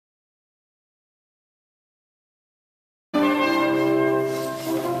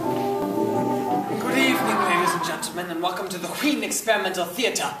gentlemen, and welcome to the Wien Experimental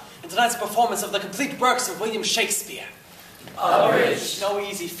Theatre and tonight's performance of the complete works of William Shakespeare. Abridged. No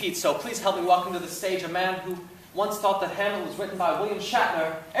easy feat, so please help me welcome to the stage a man who once thought that Hamlet was written by William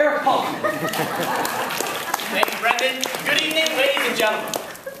Shatner, Eric Hoffman. Thank you, Brendan. Good evening, ladies and gentlemen.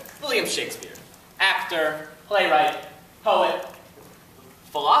 William Shakespeare, actor, playwright, poet,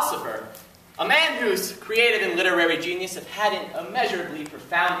 philosopher, a man whose creative and literary genius have had an immeasurably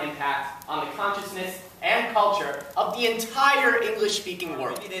profound impact on the consciousness and culture of the entire English-speaking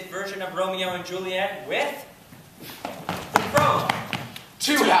world. Maybe this version of Romeo and Juliet with the crow.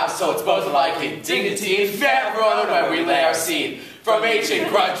 Two households both alike in dignity and fair brother where we lay our seed. From ancient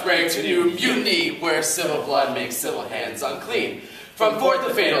grudge break to new mutiny, where civil blood makes civil hands unclean. From forth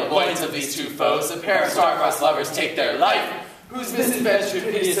the fatal loins of these two foes, a pair of star-crossed lovers take their life, whose misadventure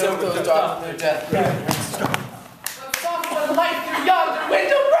piteous oak goes dark from their death. But soft when light through yonder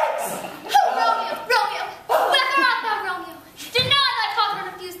window breaks! Oh, Romeo, Romeo, whether art thou, Romeo? Deny thy father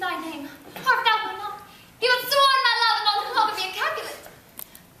and refuse thy name. Art thou will not? He hath sworn my love and no longer be a Capulet.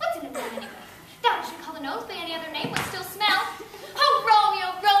 What's in a man anyway? Thou should call an oath by any other name would still smell. Oh, Romeo,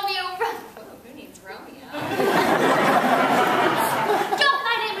 Romeo, Romeo. Oh, who needs Romeo? Drop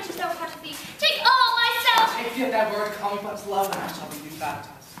thy name which is no part of thee. Take all myself. Take thee at that word, call me but love, and I shall be new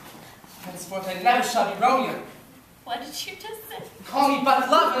baptized. Henceforth I never shall be Romeo. What did you just say? Call me but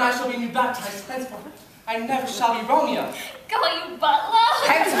love, and I shall be new baptized. Henceforth I never shall be Romeo. Call you butler?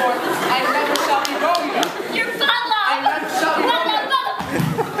 Henceforth I never shall be Romeo. You're butler. I never shall be Romeo.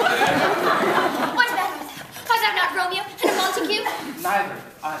 What's that? Art thou not Romeo and a Montague? Neither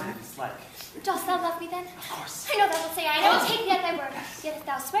either is like. Dost thou love me then? Of course. I know thou wilt say I will take thee at thy word. Yet if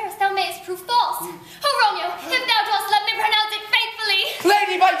thou swearest, thou mayest prove false. Oh, Romeo, if thou dost let me pronounce it faithfully.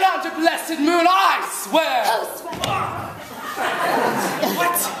 Lady, by yonder blessed moon, I swear. Oh, swear.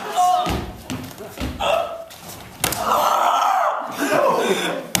 What?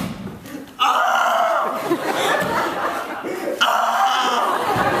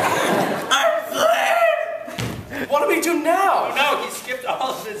 What do we do now? Oh no, he skipped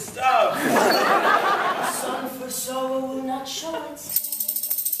all of his stuff. Sun for sorrow will not show its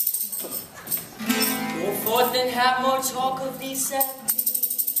face. Go forth and have more talk of these sad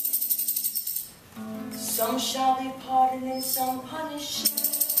days. Some shall be pardoned and some punished.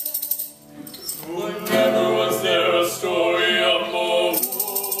 For never was there a story of more woe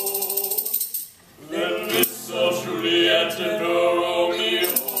than this of Juliet and her Romeo.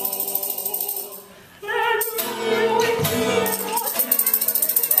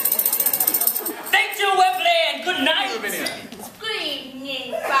 Thank you, Wembley, and good night. Good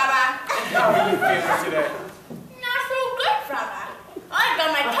evening, Baba. How are you feeling today? Not so good, Fraba. I got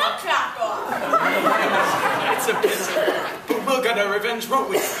my tongue trapped off. It's a pity. But we'll get our revenge, won't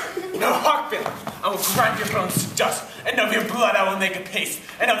we? Now hark, Bill. I will grind your bones to dust, and of your blood I will make a paste,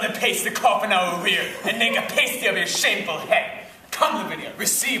 and of the paste the coffin I will rear, and make a pasty of your shameful head. Come, Lavinia,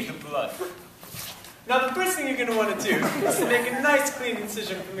 receive the blood. Now, the first thing you're going to want to do is to make a nice clean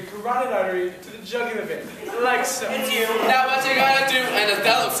incision from the carotid artery to the jugular vein, like so. Now what you gotta do, and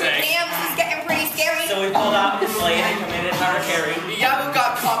Othello say, Damn, this is getting pretty scary. So we pulled out his blade and committed harakiri. Iago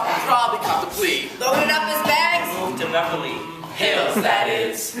got caught and probably caught the plea. Loaded up his bags. Moved to Beverly. Hills, that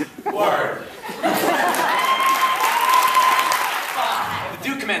is. Word. The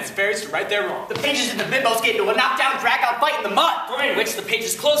Duke commands fairies to right their wrong. The pages in the bimbos get into a knockdown, drag-out fight in the mud. During which the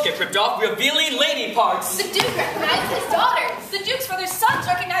page's clothes get ripped off, revealing lady parts. The Duke recognized his daughters. The Duke's brother's sons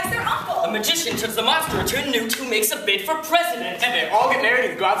recognize their uncle. A magician turns the monster into a newt who makes a bid for president. And they all get married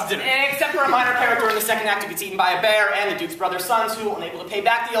and go out to dinner. Except for a minor character in the second act who gets eaten by a bear, and the Duke's brother's sons who, unable to pay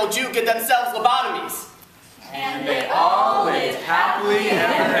back the old Jew, get themselves lobotomies. And they all lived happily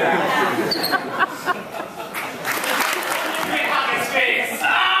ever after.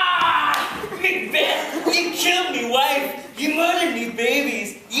 You killed me wife, you murdered me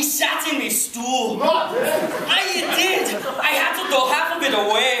babies, you sat in me stool. You did, I had to throw half of it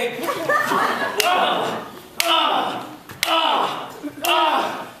away.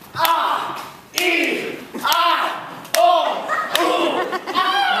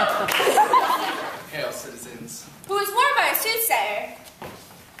 Hail, citizens. Who was warned by a soothsayer.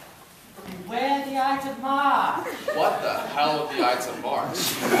 Beware the Ides of March. What the hell are the Ides of March?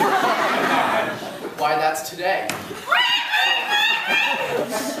 Why, that's today.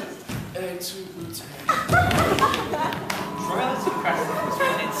 Royalist Crescent was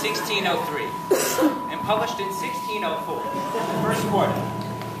written in 1603 and published in 1604, the first quarter.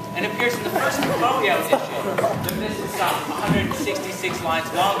 and appears in the first folio edition. But this is some 166 lines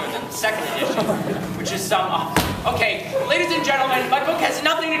longer than the second edition, which is some... okay, ladies and gentlemen, my book has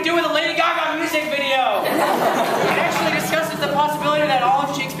nothing to do with a Lady Gaga music video. It actually discusses the possibility that all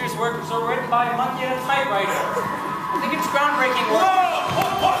of Shakespeare's works were written by a monkey and a typewriter. I think it's groundbreaking work.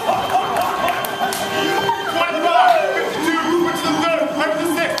 25, 52, which is the third, part the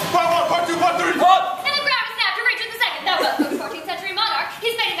sixth, part 1, part 2, part 3. And the ground is now to Richard II, that well-known 14th century monarch.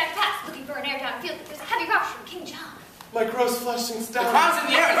 He's fading back past, looking for an air-down field. There's a heavy rush from King John. My gross flushing The stuff. crown's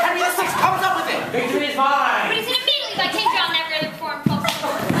in the air, and Henry VI comes up with it. Victory is mine! But he's seen immediately by King John, never ever performed false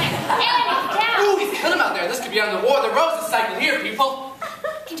declare. And he's down. Ooh, he's killing him out there. This could be on the war. The roses cycle here, people.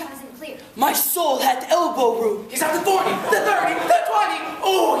 King John is in the clear. My soul hath elbow room. He's at the 40, the 30, the 20.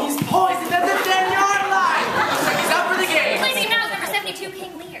 Ooh, he's poisoned at the 10-yard line. Looks like he's out for the game. Placing now is number 72,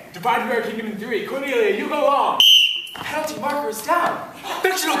 King Lear. Divide your kingdom in 3. Cornelia, you go on. Penalty marker is down.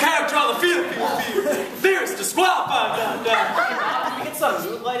 Fictional character on the field. Lear is disqualified. Can we get some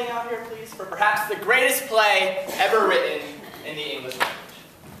mood lighting out here, please, for perhaps the greatest play ever written in the English language?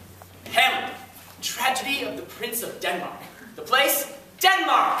 Hamlet, tragedy of the Prince of Denmark. The place,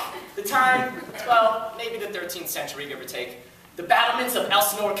 Denmark. The time, well, maybe the 13th century, give or take. The battlements of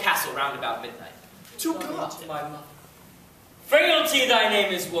Elsinore Castle round about midnight. To God, my mother. Frailty, thy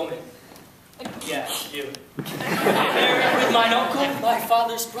name is woman. Yeah, you. Married with mine uncle, my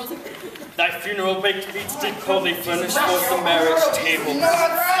father's brother. Thy funeral baked meats did coldly furnish forth the marriage table.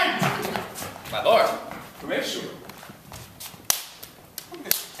 My lord. Horatio.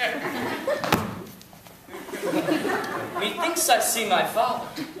 Methinks I see my father.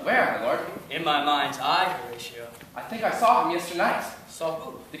 Where, my lord? In my mind's eye, Horatio. I think I saw him yesterday night. Saw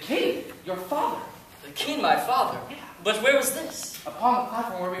who? The king, your father. The king, my father. But where was this? Upon the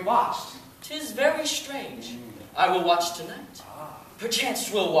platform where we watched. 'Tis very strange. I will watch tonight.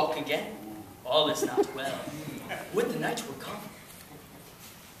 Perchance we'll walk again. All is not well. Would the night were come.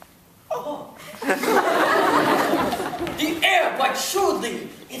 Oh. The air bites shrewdly.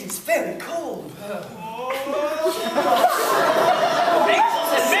 It is very cold. Angels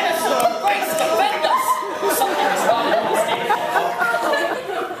and ministers of grace defend us. Something is wrong in this day.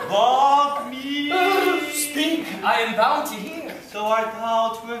 Mock me, Speak. I am bound to hear. so art thou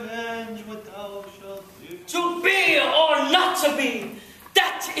to revenge what thou shalt do. To be or not to be,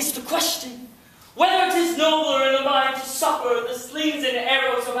 that is the question. Whether it is nobler in the mind to suffer the slings and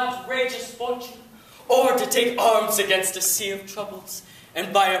arrows of outrageous fortune, or to take arms against a sea of troubles,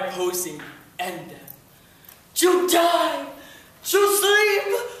 and by opposing end them. To die, to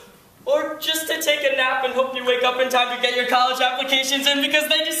sleep, or just to take a nap and hope you wake up in time to get your college applications in because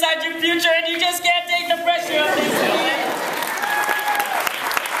they decide your future and you just can't take the pressure of these things.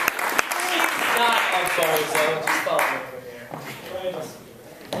 Not a bozo, just follow me over here.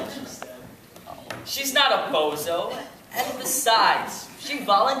 She's not a bozo, and besides, she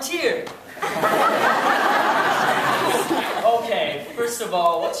volunteered. Okay, first of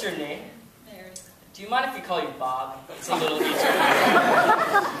all, what's your name? Mary. Do you mind if we call you Bob? It's a little easier.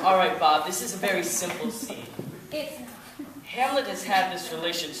 All right, Bob, this is a very simple scene. It's not. Hamlet has had this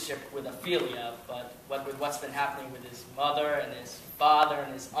relationship with Ophelia, but what with what's been happening with his mother and his father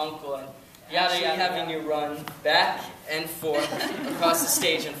and his uncle and yada yada, having you run back and forth across the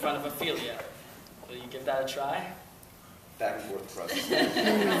stage in front of Ophelia. Will you give that a try? Back and forth across the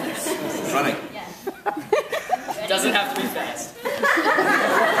stage. Running. Yes. Doesn't have to be fast. Go!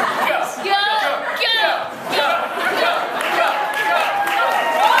 Go! Go!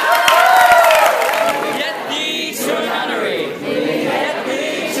 Get thee to a nunnery. Get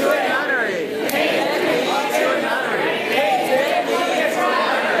thee to a nunnery. Get thee to a nunnery. Get thee to a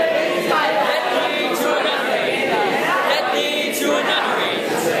nunnery. Get thee to a nunnery. Get thee to a nunnery.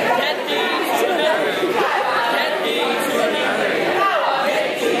 Get thee to a nunnery. Get thee to a nunnery.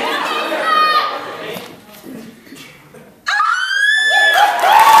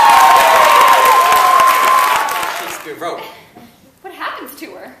 Shakespeare wrote. What happens to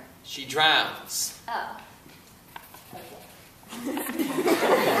her? She drowns. Oh.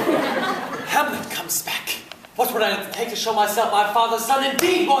 Hamlet comes back. What would I take to show myself my father's son in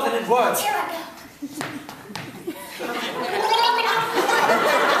deed more than in words? Here I go.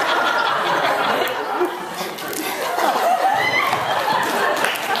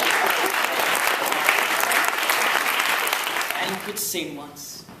 And could sing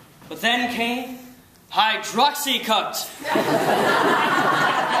once. But then came hydroxycut.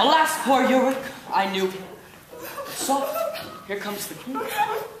 Alas, poor Yorick, I knew him. So, here comes the queen. I'll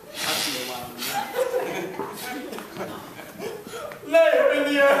see you a while. Lay up in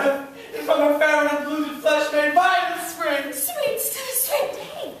the earth, from a fair and polluted flesh made by the spring. Sweet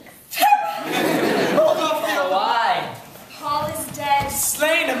day.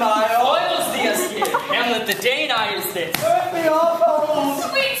 Foils dias here. Hamlet the Dane I is this. Sweet,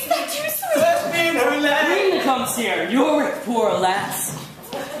 that you sweet. Queen comes here. You're poor lass.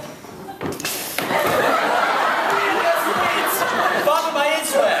 Father by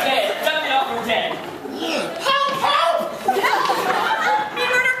Israel. Dead. Duck it off her dead. Help, help! Be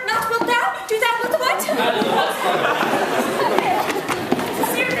murdered, not wilt thou? Do thou wilt what? I don't know what's going on.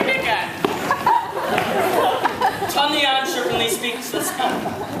 See what you got. Tunyon certainly speaks the sound.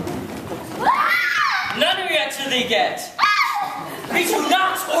 None are yet to thee get. Be you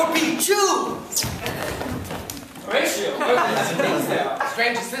not, or be Jew! Horatio,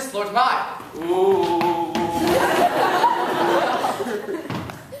 Strange is this, Lord mine. ooh.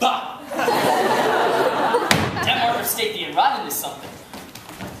 Bah! That mark of state the rotten is something.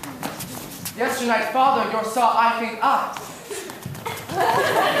 Yesternight, Father, your saw I think I.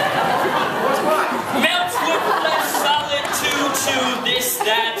 What's mine? Melt with flesh solid to this,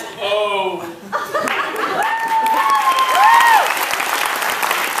 that, oh.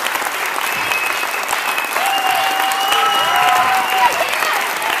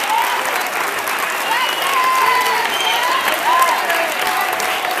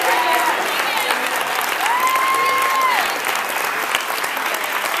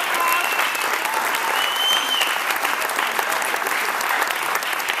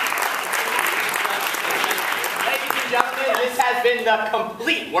 Ladies and gentlemen, this has been the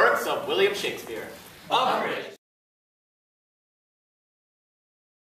complete works of William Shakespeare. Abridged.